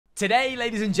Today,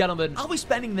 ladies and gentlemen, I'll be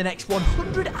spending the next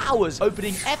 100 hours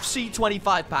opening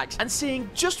FC25 packs and seeing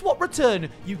just what return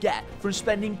you get from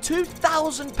spending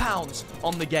 £2,000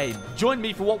 on the game. Join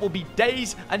me for what will be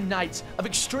days and nights of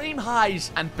extreme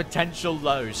highs and potential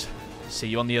lows. See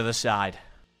you on the other side.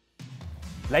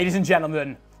 Ladies and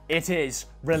gentlemen, it is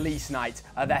release night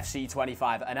of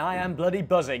FC25, and I am bloody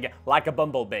buzzing like a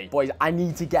bumblebee. Boys, I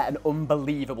need to get an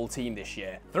unbelievable team this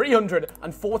year.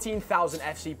 314,000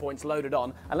 FC points loaded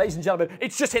on, and ladies and gentlemen,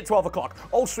 it's just hit 12 o'clock.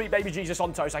 Oh, sweet baby Jesus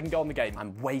on toast, I can go on the game.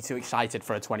 I'm way too excited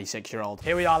for a 26-year-old.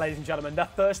 Here we are, ladies and gentlemen, the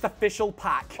first official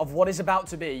pack of what is about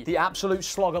to be the absolute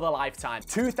slog of a lifetime.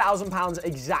 £2,000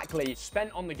 exactly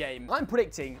spent on the game. I'm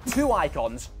predicting 2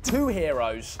 icons, 2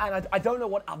 heroes, and I don't know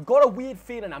what, I've got a weird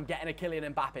feeling I'm getting a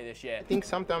Kylian Mbappe this year. I think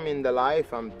sometime in the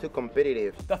life I'm too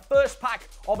competitive. The first pack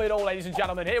of it all, ladies and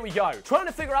gentlemen. Here we go. Trying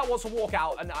to figure out what's a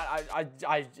walkout, and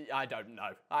I don't know.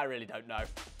 I really don't know.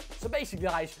 So basically,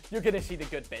 guys, you're going to see the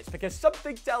good bits, because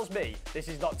something tells me this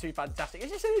is not too fantastic.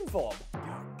 It's just an inform.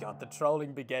 Oh, God, the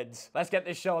trolling begins. Let's get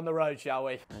this show on the road, shall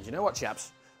we? And you know what,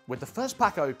 chaps? With the first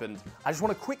pack opened, I just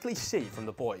want to quickly see from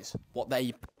the boys what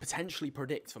they potentially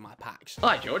predict for my packs.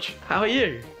 Hi, George. How are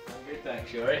you? I'm good,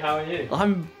 thanks, Shawrey. How are you?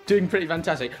 I'm doing pretty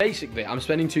fantastic. Basically, I'm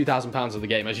spending £2,000 on the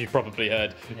game, as you've probably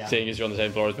heard, seeing as you're on the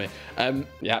same floor as me.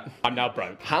 Yeah, I'm now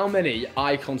broke. How many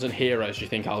icons and heroes do you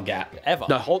think I'll get? Ever?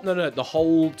 The whole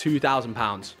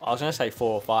 £2,000. I was going to say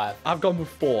 4 or 5. I've gone with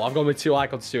 4. I've gone with 2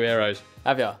 icons, 2 heroes.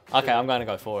 Have you? Okay, I'm going to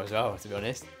go 4 as well, to be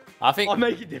honest. I think... I'll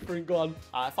make it different, go on.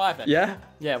 5 then. Yeah?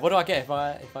 Yeah, what do I get if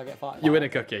I get 5? You win a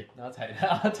cookie. I'll take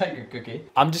that. I'll take a cookie.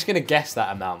 I'm just going to guess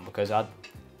that amount because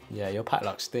yeah, your pack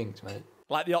luck stinks, mate.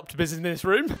 Like the optimism in this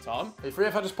room. Tom, are you free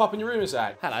if I just pop in your room a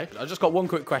sec? Hello. I just got one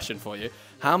quick question for you.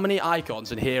 How many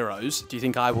icons and heroes do you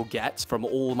think I will get from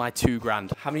all my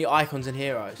 £2,000? How many icons and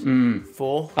heroes?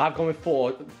 4. I've gone with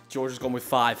 4. George has gone with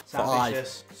 5.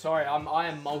 5. Sorry, I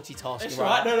am multitasking. It's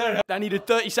right. No. I needed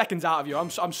 30 seconds out of you.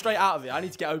 I'm straight out of it. I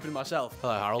need to get open myself.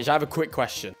 Hello, Harold. I have a quick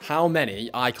question. How many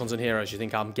icons and heroes do you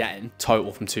think I'm getting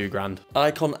total from £2,000?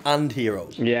 Icon and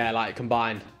heroes. Yeah, like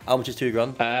combined. How much is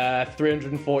 £2,000?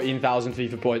 314,000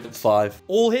 FIFA points. 5.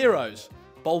 All heroes.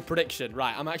 Bold prediction.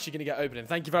 Right, I'm actually going to get opening.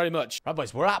 Thank you very much. Right,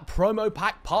 boys, we're at Promo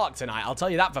Pack Park tonight. I'll tell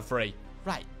you that for free.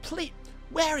 Right, please.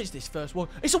 Where is this first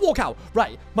walk? It's a walkout.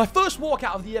 Right, my first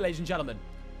walkout of the year, ladies and gentlemen.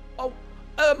 Oh,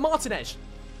 Martinez.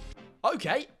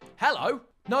 Okay, hello.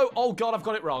 No, oh God, I've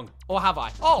got it wrong. Or have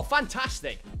I? Oh,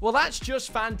 fantastic. Well, that's just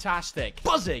fantastic.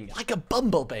 Buzzing like a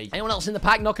bumblebee. Anyone else in the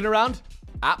pack knocking around?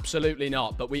 Absolutely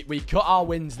not, but we cut our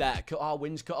wins there. Cut our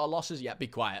wins, cut our losses. Yeah, be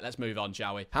quiet. Let's move on,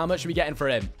 shall we? How much are we getting for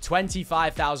him?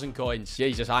 25,000 coins.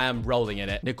 Jesus, I am rolling in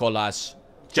it. Nicholas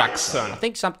Jackson. I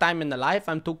think sometime in the life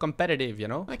I'm too competitive, you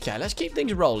know? Okay, let's keep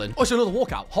things rolling. Oh, it's another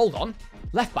walkout. Hold on.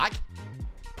 Left back.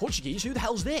 Portuguese, who the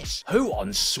hell's this? Who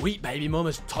on sweet baby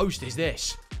mama's toast is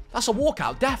this? That's a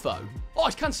walkout, defo. Oh,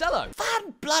 it's Cancelo.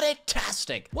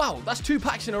 Fan-bloody-tastic. Wow, that's 2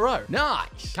 packs in a row.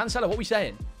 Nice. Cancelo, what are we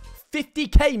saying?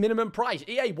 50k minimum price.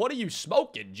 EA, what are you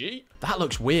smoking, G? That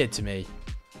looks weird to me.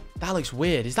 That looks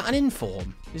weird. Is that an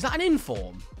inform? Is that an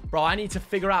inform? Bro, I need to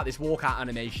figure out this walkout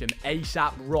animation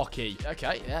ASAP Rocky.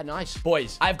 Okay, yeah, nice.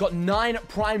 Boys, I've got 9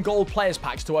 Prime Gold Players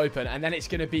packs to open, and then it's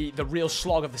going to be the real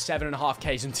slog of the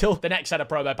 7.5Ks until the next set of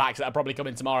promo packs that are probably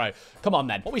coming tomorrow. Come on,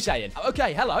 then. What are we saying?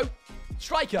 Okay, hello.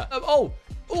 Striker.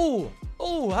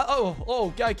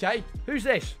 Okay. Who's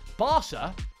this?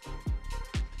 Barca?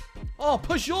 Oh,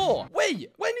 Peugeot.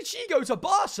 Wait, when did she go to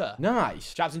Barca?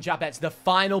 Nice. Chaps and chapettes, the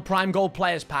final Prime Gold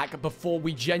Players pack before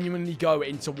we genuinely go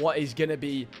into what is going to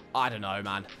be, I don't know,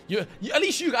 man. At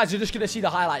least you guys are just going to see the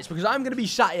highlights, because I'm going to be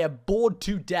sat here bored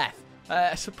to death.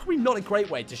 So probably not a great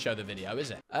way to show the video,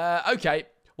 is it? Okay.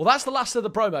 Well, that's the last of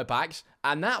the promo packs,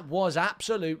 and that was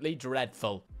absolutely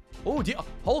dreadful. Oh,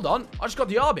 hold on. I just got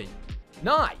Diaby.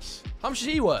 Nice. How much is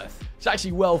he worth? It's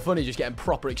actually well funny just getting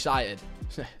proper excited.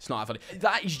 It's not that funny.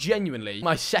 That is genuinely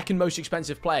my 2nd most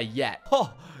expensive player yet.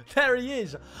 Oh, there he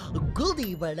is. Good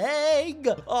evening.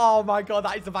 Oh my God,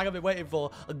 that is the pack I've been waiting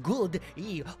for. Good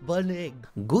evening.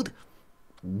 Good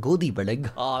evening.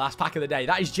 Oh, that's pack of the day.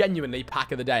 That is genuinely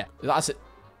pack of the day.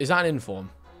 Is that an inform?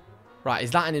 Right,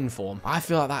 is that an inform? I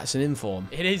feel like that's an inform.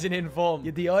 It is an inform.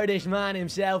 You're the Irish man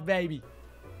himself, baby.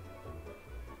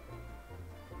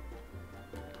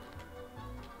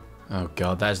 Oh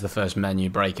God, there's the first menu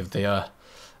break of the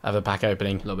pack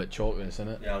opening. A little bit chalky, isn't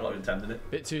it? Yeah, I'm not intending it.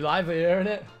 Bit too lively here,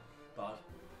 isn't it? Bad.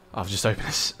 I've just opened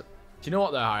this. Do you know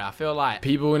what though, Harry? I feel like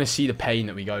people are going to see the pain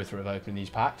that we go through of opening these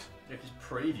packs. Yeah, it's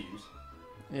previews.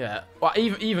 Yeah. Well,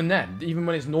 even then, even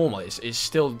when it's normal, it's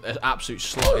still an absolute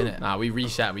slot, isn't it? Now, we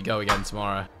reset. We go again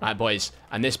tomorrow. Right, boys.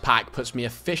 And this pack puts me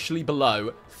officially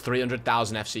below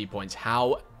 300,000 FC points.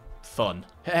 How fun.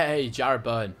 Hey, Jared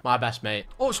Byrne. My best mate.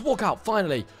 Oh, it's walkout.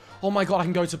 Finally. Oh, my God. I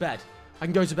can go to bed. I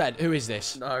can go to bed. Who is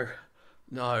this? No.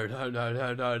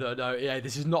 No. Yeah,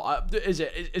 this is not... is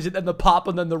it? Is it then the pop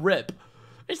and then the rip?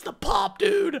 It's the pop,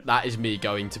 dude. That is me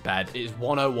going to bed. It is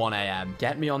 1:01 a.m.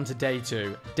 Get me on to day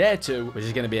 2. Day 2, which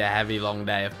is going to be a heavy, long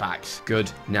day of packs. Good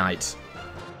night.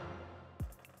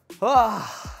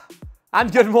 And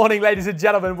good morning, ladies and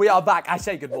gentlemen. We are back. I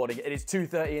say good morning. It is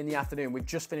 2:30 in the afternoon. We've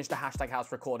just finished the hashtag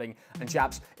house recording. And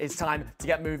chaps, it's time to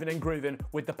get moving and grooving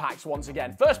with the packs once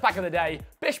again. First pack of the day,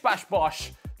 bish bash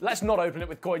bosh. Let's not open it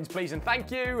with coins, please, and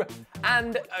thank you.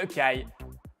 And okay,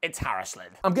 it's Harrislin.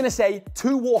 I'm going to say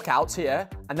 2 walkouts here,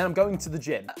 and then I'm going to the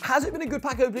gym. Has it been a good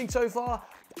pack opening so far?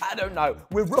 I don't know.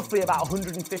 We're roughly about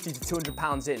 150 to 200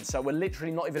 pounds in, so we're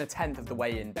literally not even a tenth of the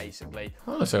way in, basically.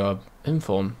 Oh, looks like an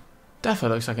inform. Defo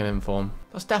looks like an inform.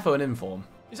 That's defo an inform.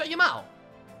 Is that Yamal?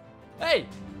 Hey!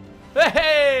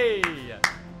 Hey!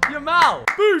 Yamal!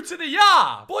 Boo to the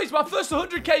yah! Boys, my first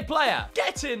 100k player.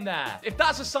 Get in there. If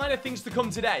that's a sign of things to come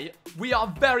today, we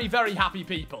are very, very happy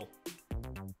people.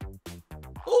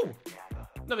 Oh,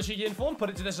 another cheeky inform.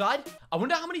 Put it to the side. I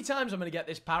wonder how many times I'm going to get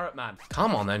this parrot, man.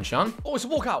 Come on then, Sean. Oh, it's a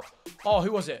walkout. Oh,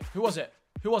 who was it? Who was it?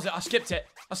 Who was it? I skipped it.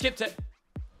 I skipped it.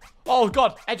 Oh,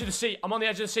 God. Edge of the seat. I'm on the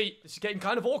edge of the seat. This is getting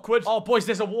kind of awkward. Oh, boys,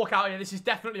 there's a walkout here. This is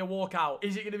definitely a walkout.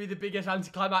 Is it going to be the biggest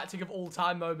anticlimactic of all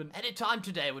time moment? Any time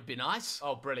today would be nice.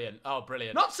 Oh, brilliant. Oh,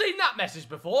 brilliant. Not seen that message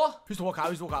before. Who's the walkout?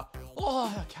 Who's the walkout?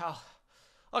 Oh, cow.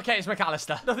 Okay, it's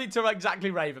McAllister. Nothing to exactly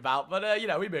rave about, but, you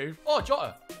know, we move. Oh,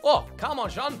 Jota. Oh, come on,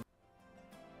 Sean.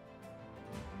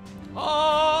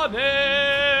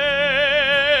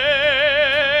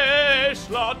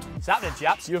 Slot. Sapnin,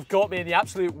 chaps, you have caught me in the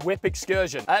absolute whip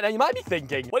excursion. Now, you might be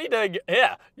thinking, what are you doing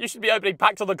here? You should be opening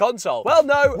packs on the console. Well,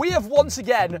 no, we have once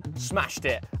again smashed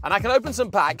it. And I can open some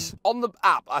packs on the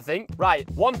app, I think. Right,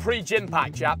 1 pre-gym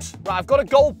pack, chaps. Right, I've got a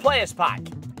gold players pack.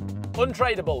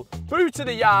 Untradeable. Boo to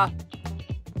the yah.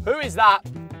 Who is that?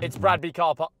 It's Bradley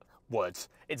Carpa. Words.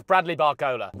 It's Bradley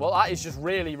Barcola. Well, that is just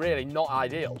really, really not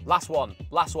ideal. Last one.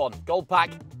 Last one. Gold pack.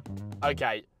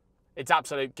 Okay. It's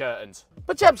absolute curtains.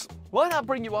 But, chaps, why not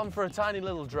bring you on for a tiny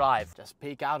little drive? Just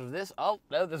peek out of this. Oh,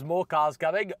 no, there's more cars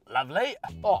coming. Lovely.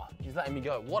 Oh, he's letting me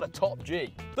go. What a top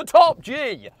G. The top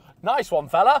G. Nice one,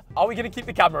 fella. Are we going to keep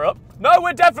the camera up? No,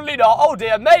 we're definitely not. Oh,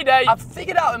 dear. Mayday. I've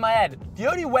figured out in my head, the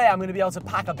only way I'm going to be able to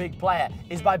pack a big player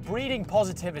is by breeding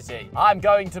positivity. I'm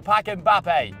going to pack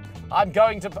Mbappe. I'm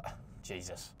going to...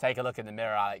 Jesus. Take a look in the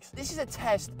mirror, Alex. This is a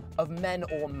test of men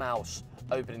or mouse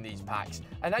opening these packs.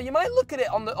 And now you might look at it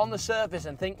on the surface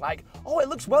and think like, oh, it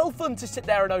looks well fun to sit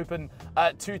there and open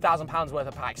 £2,000 worth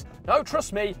of packs. No,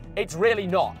 trust me, it's really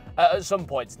not at some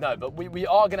points. No, but we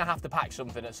are going to have to pack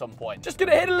something at some point. Just going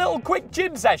to hit a little quick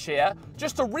gym sesh here,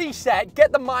 just to reset,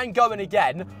 get the mind going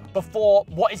again before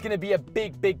what is going to be a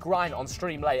big grind on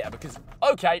stream later. Because,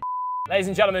 okay. Ladies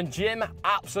and gentlemen, gym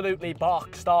absolutely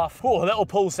bark staff. Ooh, a little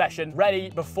pull session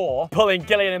ready before pulling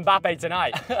Kylian Mbappe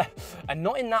tonight. And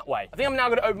not in that way. I think I'm now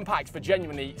going to open packs for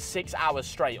genuinely 6 hours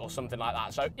straight or something like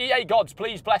that. So EA gods,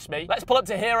 please bless me. Let's pull up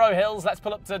to Hero Hills. Let's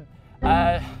pull up to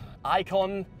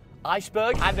Icon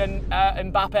Iceberg. And then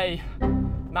Mbappe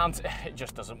Mount. It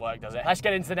just doesn't work, does it? Let's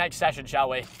get into the next session, shall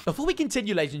we? Before we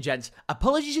continue, ladies and gents,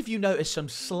 apologies if you notice some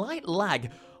slight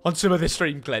lag on some of the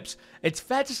stream clips. It's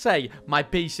fair to say my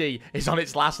PC is on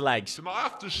its last legs. And I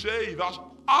have to say, that's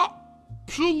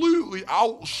absolutely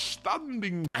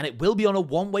outstanding. And it will be on a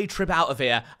one-way trip out of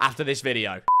here after this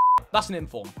video. That's an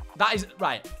inform. That is,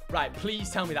 right,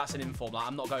 please tell me that's an inform. Like,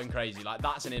 I'm not going crazy. Like,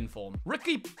 that's an inform.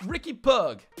 Ricky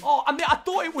Purg. Oh, I mean, I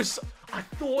thought it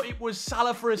was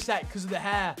Salah for a sec because of the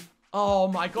hair. Oh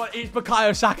my God, it's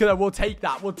Bukayo Saka though. We'll take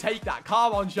that. We'll take that.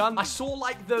 Come on, Sean. I saw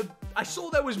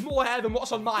there was more hair than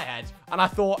what's on my head. And I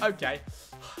thought, okay.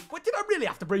 What, did I really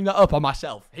have to bring that up on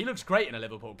myself? He looks great in a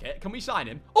Liverpool kit. Can we sign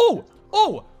him? Oh,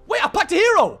 wait, I packed a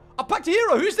hero.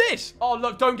 Who's this? Oh,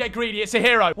 look, don't get greedy. It's a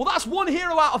hero. Well, that's 1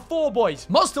 hero out of 4, boys.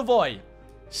 Mustovoy.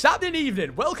 Saturday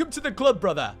evening. Welcome to the club,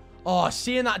 brother. Oh,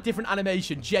 seeing that different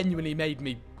animation genuinely made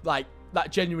me, like, that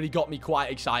genuinely got me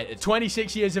quite excited.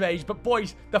 26 years of age, but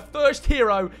boys, the first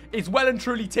hero is well and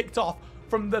truly ticked off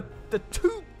from the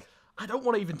 2... I don't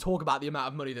want to even talk about the amount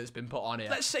of money that's been put on here.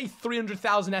 Let's say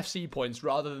 300,000 FC points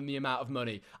rather than the amount of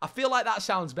money. I feel like that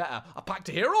sounds better. A pack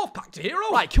to hero?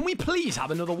 Right, can we please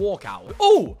have another walkout?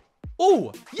 Oh,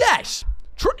 yes!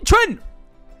 Trent!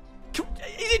 Is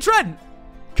it Trent?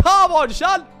 Come on,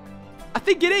 son! I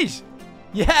think it is.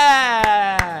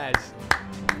 Yes!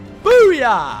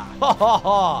 Booyah! Ha ha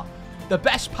ha! The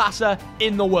best passer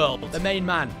in the world. The main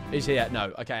man is here.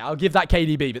 No, okay, I'll give that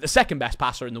KDB, but the second best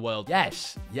passer in the world.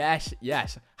 Yes, yes,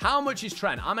 yes. How much is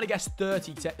Trent? I'm going to guess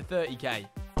 30K.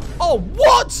 Oh,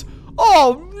 what?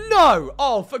 Oh, no.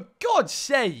 Oh, for God's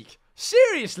sake.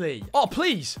 Seriously. Oh,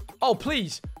 please. Oh,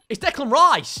 please. It's Declan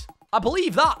Rice. I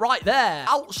believe that right there.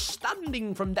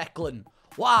 Outstanding from Declan.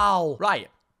 Wow. Right.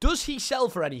 Does he sell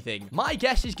for anything? My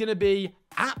guess is going to be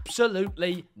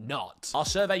absolutely not. Our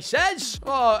survey says...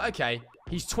 Oh, okay.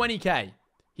 He's 20K.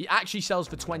 He actually sells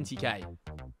for 20K.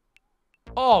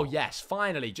 Oh, yes.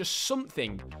 Finally. Just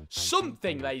something.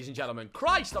 Something, ladies and gentlemen.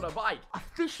 Christ on a bike.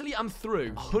 Officially, I'm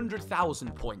through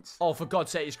 100,000 points. Oh, for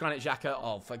God's sake, it's Granit Xhaka.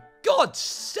 Oh, for God's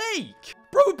sake.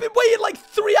 Bro, we've been waiting like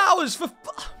 3 hours for...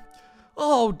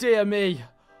 Oh, dear me.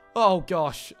 Oh,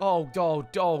 gosh. Oh,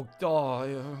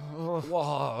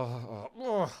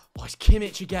 it's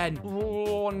Kimmich again.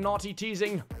 Oh, naughty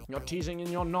teasing. You're teasing and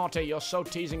you're naughty. You're so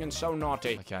teasing and so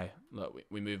naughty. Okay, look,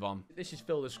 we move on. This is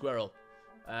Phil the Squirrel,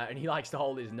 and he likes to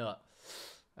hold his nut.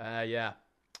 Yeah.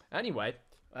 Anyway,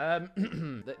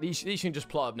 these can just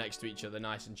plot up next to each other,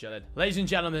 nice and chilling. Ladies and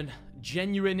gentlemen,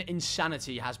 genuine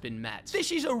insanity has been met.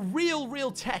 This is a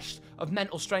real test of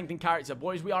mental strength and character.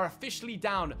 Boys, we are officially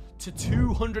down to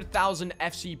 200,000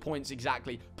 FC points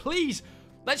exactly. Please,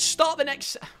 let's start the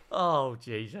next... Oh,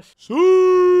 Jesus. Hey,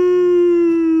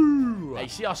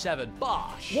 CR7.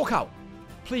 Bosh. Walk out.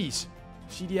 Please.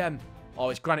 CDM. Oh,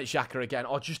 it's Granit Xhaka again.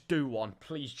 Oh, just do one.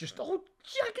 Please, just... Oh,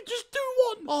 Xhaka, just do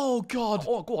one. Oh, God.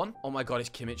 Oh, go on. Oh, my God, it's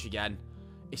Kimmich again.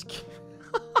 It's...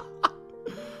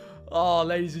 Oh,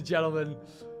 ladies and gentlemen,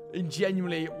 in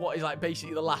genuinely what is like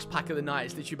basically the last pack of the night,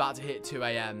 it's literally about to hit 2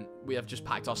 a.m. We have just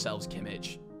packed ourselves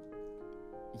Kimmich.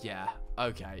 Yeah,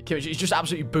 okay. Kimmich, he's just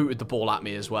absolutely booted the ball at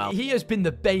me as well. He has been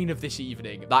the bane of this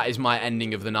evening. That is my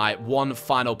ending of the night. One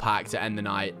final pack to end the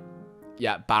night.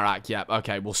 Yeah, Barak, yeah.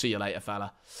 Okay, we'll see you later,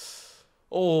 fella.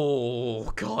 Oh,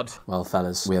 God. Well,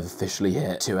 fellas, we have officially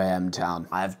hit 2 a.m. town.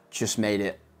 I have just made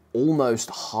it almost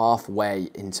halfway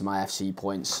into my FC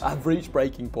points. I've reached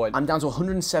breaking point. I'm down to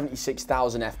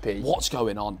 176,000 FP. What's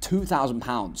going on?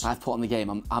 £2,000 I've put on the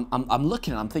game. I'm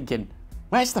looking and I'm thinking,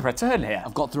 where's the return here?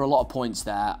 I've got through a lot of points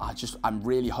there. I'm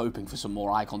really hoping for some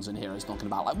more icons and heroes knocking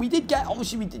about. Like,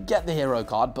 obviously we did get the hero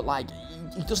card, but like,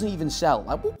 it doesn't even sell.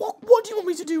 Like, what do you want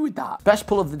me to do with that? Best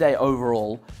pull of the day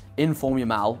overall, Inform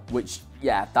Yamal, which,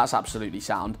 yeah, that's absolutely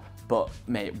sound. But,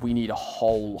 mate, we need a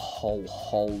whole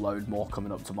load more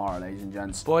coming up tomorrow, ladies and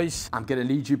gents. Boys, I'm going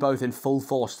to need you both in full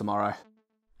force tomorrow.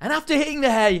 And after hitting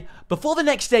the hay, before the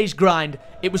next day's grind,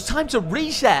 it was time to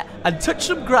reset and touch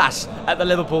some grass at the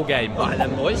Liverpool game. Right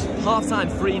then, boys. Half-time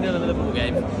 3-0 in the Liverpool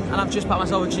game. And I've just packed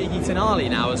myself a cheeky Tenali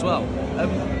now as well.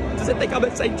 Does it think I'm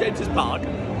at St. James's Park?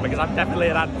 Because I'm definitely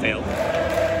at Anfield.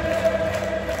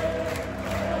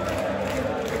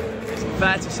 It's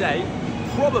fair to say,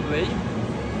 probably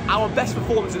our best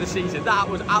performance of the season. That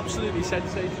was absolutely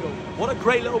sensational. What a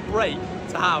great little break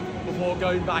to have before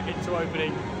going back into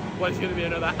opening what's going to be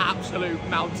another absolute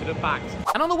mountain of packs.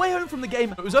 And on the way home from the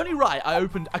game, it was only right I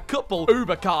opened a couple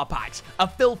Uber car packs, a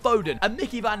Phil Foden, a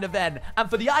Mickey van der Ven, and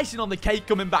for the icing on the cake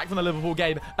coming back from the Liverpool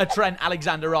game, a Trent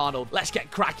Alexander-Arnold. Let's get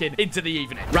cracking into the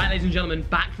evening. Right, ladies and gentlemen,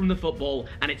 back from the football,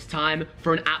 and it's time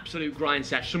for an absolute grind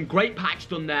sesh. Some great packs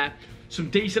done there. Some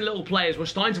decent little players. We're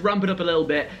starting to ramp it up a little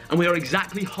bit, and we are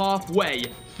exactly halfway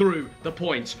through the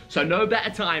points. So no better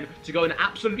time to go and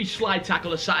absolutely slide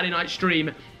tackle a Saturday night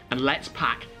stream, and let's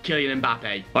pack Kylian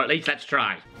Mbappe. Or at least let's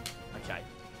try.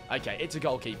 Okay, it's a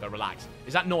goalkeeper, relax.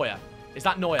 Is that Neuer? Is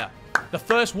that Neuer? The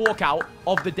first walkout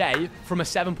of the day from a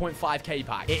 7.5k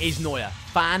pack. It is Neuer.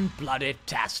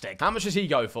 Fan-blooded-tastic. How much does he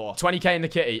go for? 20k in the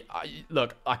kitty.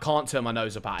 Look, I can't turn my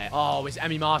nose up at it. Oh, it's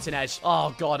Emi Martinez.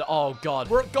 Oh, God. Oh, God.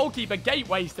 We're at goalkeeper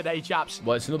gateways today, chaps.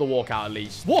 Well, it's another walkout at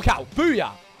least. Walkout.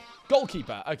 Booyah.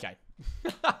 Goalkeeper. Okay.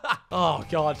 Oh,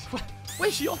 God.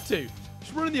 Where's she off to?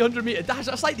 She's running the 100-meter dash.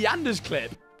 That's like the Anders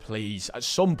clip. Please, at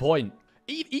some point.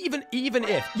 Even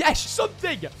if. Yes,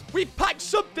 something. We've packed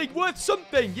something worth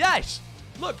something. Yes.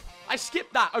 Look, I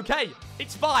skipped that. Okay,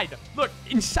 it's fine. Look,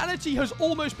 insanity has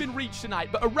almost been reached tonight,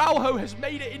 but Araujo has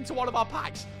made it into one of our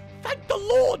packs. Thank the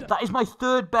Lord. That is my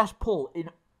third best pull in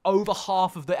over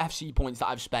half of the FC points that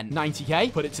I've spent.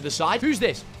 90k. Put it to the side. Who's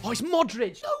this? Oh, it's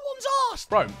Modric. No one's asked.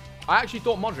 Bro, I actually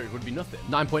thought Modric would be nothing.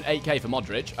 9.8k for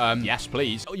Modric. Yes,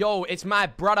 please. Yo, it's my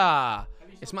brother.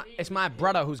 It's my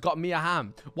brother who's got me a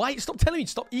ham. Why? Stop telling me to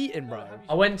stop eating, bro.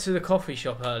 I went to the coffee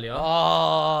shop earlier.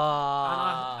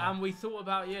 Oh. And we thought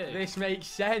about you. This makes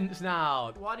sense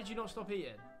now. Why did you not stop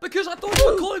eating? Because I thought you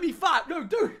were calling me fat. No,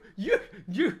 dude. You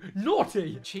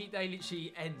naughty. Cheat day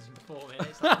literally ends in 4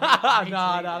 minutes.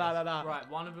 Nah. Right,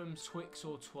 one of them Twix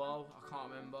or 12. I can't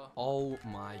remember. Oh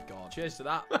my god. Cheers to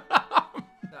that.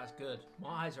 That's good.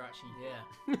 My eyes are actually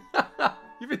here.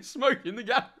 You've been smoking the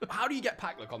gap. How do you get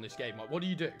pack luck on this game? Like, what do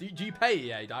you do? Do you pay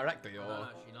EA directly, or? I don't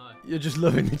actually know. You're just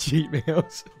loving the cheat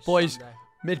meals. Boys, Sunday.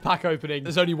 mid-pack opening.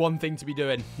 There's only one thing to be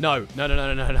doing. No.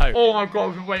 Oh my god,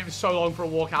 we've been waiting for so long for a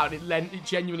walkout, and it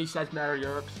genuinely says Mary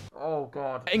Europe's. Oh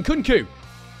god. In Kunku.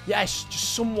 Yes,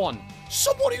 just someone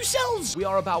who sells. We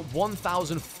are about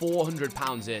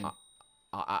 £1,400 in.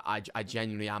 I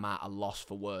genuinely am at a loss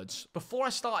for words. Before I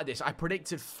started this, I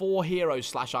predicted 4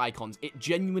 heroes / icons. It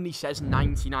genuinely says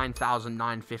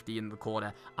 99,950 in the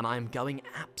corner, and I am going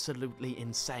absolutely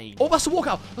insane. Oh, that's a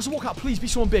walkout. That's a walkout. Please be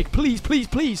someone big.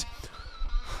 Please.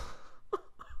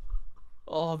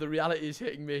 Oh, the reality is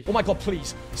hitting me. Oh my god,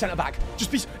 please. Centre back.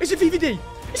 Just be... Is it VVD?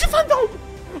 Is it Van Dijk?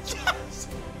 Yes!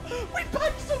 We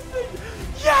backed something!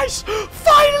 Yes!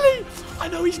 Finally! I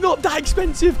know he's not that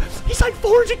expensive. He's like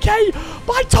 400k.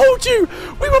 But I told you,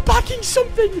 we were backing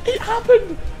something. It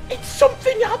happened.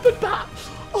 Something happened, Pat.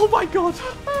 Oh my god.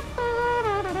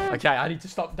 Okay, I need to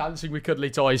stop dancing with cuddly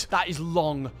toys. That is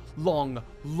long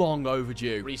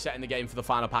overdue. Resetting the game for the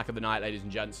final pack of the night, ladies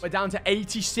and gents. We're down to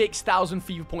 86,000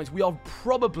 FIFA points. We are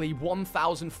probably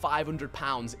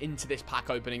 £1,500 into this pack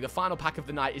opening. The final pack of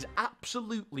the night is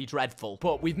absolutely dreadful,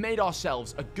 but we've made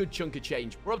ourselves a good chunk of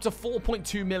change. We're up to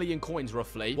 4.2 million coins,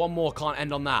 roughly. One more can't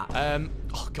end on that.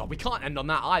 Oh god, we can't end on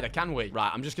that either, can we?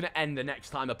 Right, I'm just going to end the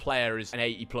next time a player is an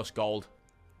 80+ gold.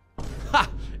 Ha!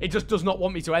 It just does not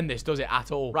want me to end this, does it,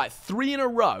 at all? Right, 3 in a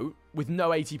row with no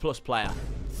 80+ player.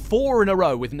 4 in a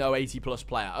row with no 80+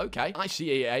 player. Okay, I see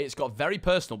EA. It's got very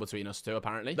personal between us two,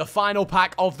 apparently. The final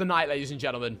pack of the night, ladies and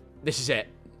gentlemen. This is it.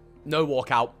 No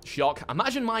walkout. Shock.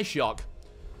 Imagine my shock.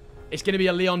 It's going to be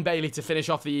a Leon Bailey to finish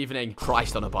off the evening.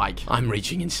 Christ on a bike. I'm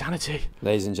reaching insanity.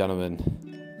 Ladies and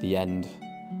gentlemen, the end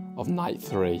of night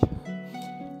 3.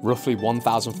 Roughly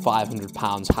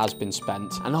 £1,500 has been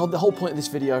spent. And the whole point of this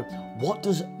video, what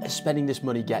does spending this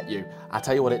money get you? I'll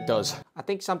tell you what it does. I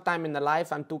think sometime in the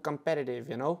life I'm too competitive,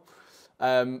 you know?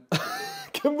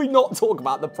 Can we not talk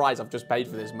about the price I've just paid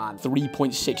for this, man?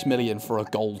 3.6 million for a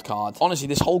gold card. Honestly,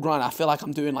 this whole grind, I feel like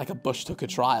I'm doing like a Bush Tucker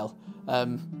trial. Pat,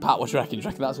 what do you reckon? Do you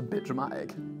reckon that's a bit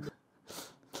dramatic?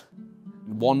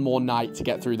 One more night to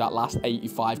get through that last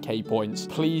 85k points.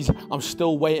 Please, I'm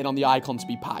still waiting on the icon to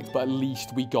be packed, but at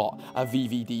least we got a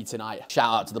VVD tonight.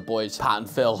 Shout out to the boys, Pat and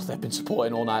Phil. They've been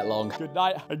supporting all night long. Good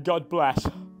night and God bless.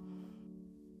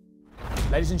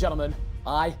 Ladies and gentlemen,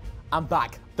 I am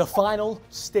back. The final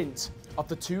stint of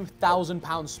the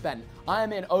 £2,000 spent. I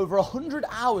am in over 100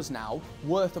 hours now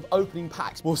worth of opening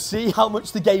packs. We'll see how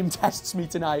much the game tests me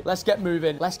tonight. Let's get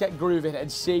moving, let's get grooving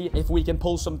and see if we can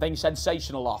pull something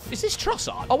sensational off. Is this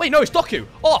Trossard? Oh wait, no, it's Doku.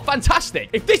 Oh, fantastic.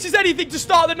 If this is anything to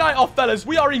start the night off, fellas,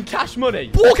 we are in cash money.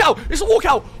 Walkout, it's a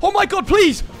walkout. Oh my God,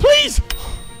 please.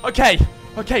 Okay,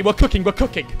 we're cooking.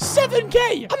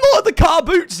 7k. I'm not at the car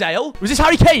boot sale. Was this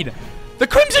Harry Kane? The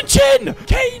Crimson Chin.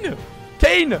 Kane.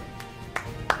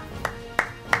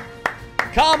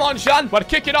 Come on, Sean. We're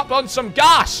kicking up on some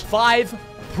gas. 5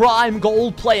 prime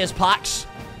gold players packs.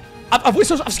 I've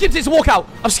skipped it to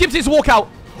walkout.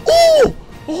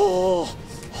 Oh.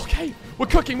 Okay. We're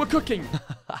cooking.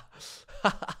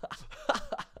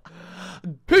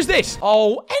 Who's this?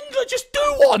 Oh, Endler, just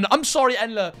do one. I'm sorry,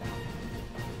 Endler.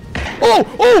 Oh.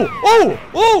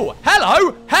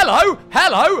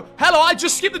 Hello. I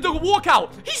just skipped the double walkout.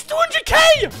 He's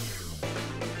 200k.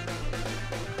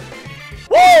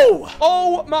 Whoa!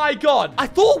 Oh my God. I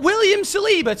thought William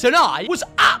Saliba tonight was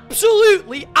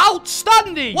absolutely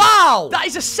outstanding. Wow. That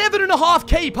is a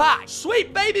 7.5k pack.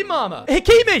 Sweet baby mama.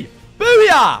 Hakimi.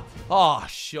 Booyah. Oh,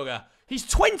 sugar. He's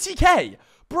 20k.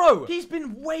 Bro, he's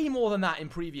been way more than that in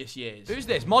previous years. Who's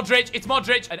this? Modric. It's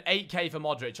Modric. An 8k for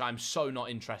Modric. I'm so not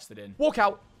interested in.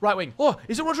 Walkout. Right wing. Oh,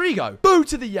 is it Rodrigo? Boo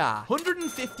to the ya.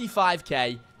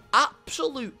 155k.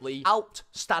 Absolutely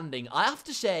outstanding, I have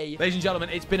to say. Ladies and gentlemen,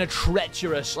 it's been a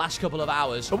treacherous last couple of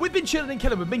hours, but we've been chilling and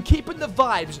killing. We've been keeping the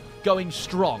vibes going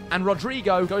strong. And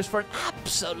Rodrigo goes for an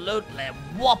absolutely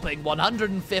whopping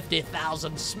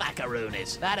 150,000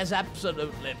 smackaroonies. That is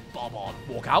absolutely bob on.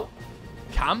 Walk out.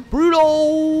 Cam.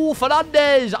 Bruno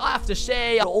Fernandes. I have to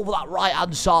say, over that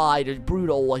right-hand side,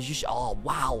 Bruno was just, oh,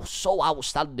 wow, so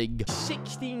outstanding.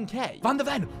 16k. Van der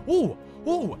Ven.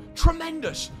 Oh,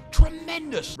 tremendous.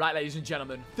 Right, ladies and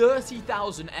gentlemen,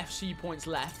 30,000 FC points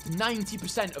left,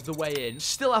 90% of the way in.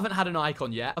 Still haven't had an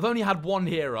icon yet. I've only had one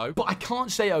hero, but I can't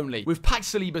say only. We've packed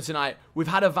Saliba tonight. We've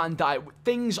had a Van Dijk.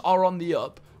 Things are on the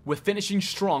up. We're finishing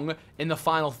strong in the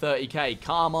final 30k.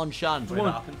 Come on, Shan.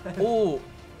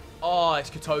 Oh, it's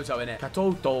Katoto in it.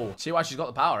 Katoto. See why she's got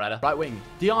the power at her. Right wing.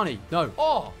 Diani. No.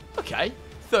 Oh, okay.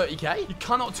 30k. You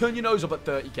cannot turn your nose up at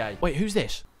 30k. Wait, who's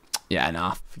this? Yeah,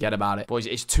 nah. Forget about it. Boys,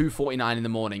 it's 2:49 in the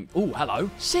morning. Oh, hello.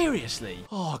 Seriously?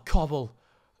 Oh, Cobble.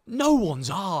 No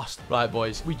one's asked. Right,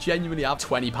 boys. We genuinely have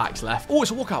 20 packs left. Oh,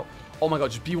 it's a walkout. Oh, my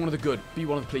God. Just be one of the good. Be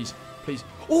one of the please. Please.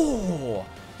 Oh,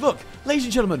 look. Ladies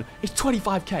and gentlemen, it's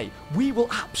 25k. We will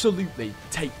absolutely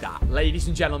take that. Ladies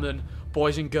and gentlemen,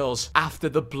 boys and girls, after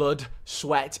the blood,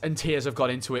 sweat, and tears have got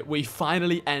into it, we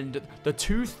finally end the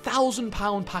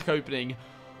 £2,000 pack opening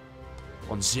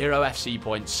on 0 FC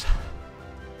points.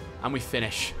 And we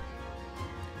finish.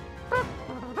 Well,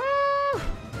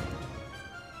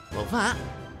 that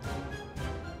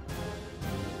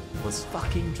was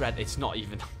fucking dread. It's not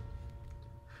even.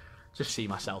 Just see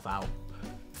myself out.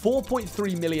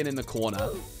 4.3 million in the corner.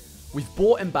 We've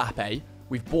bought Mbappe.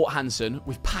 We've bought Hansen.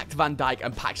 We've packed Van Dijk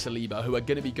and packed Saliba, who are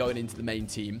going to be going into the main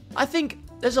team. I think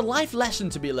there's a life lesson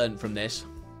to be learned from this.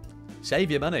 Save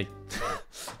your money.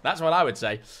 That's what I would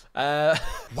say.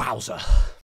 Wowzer.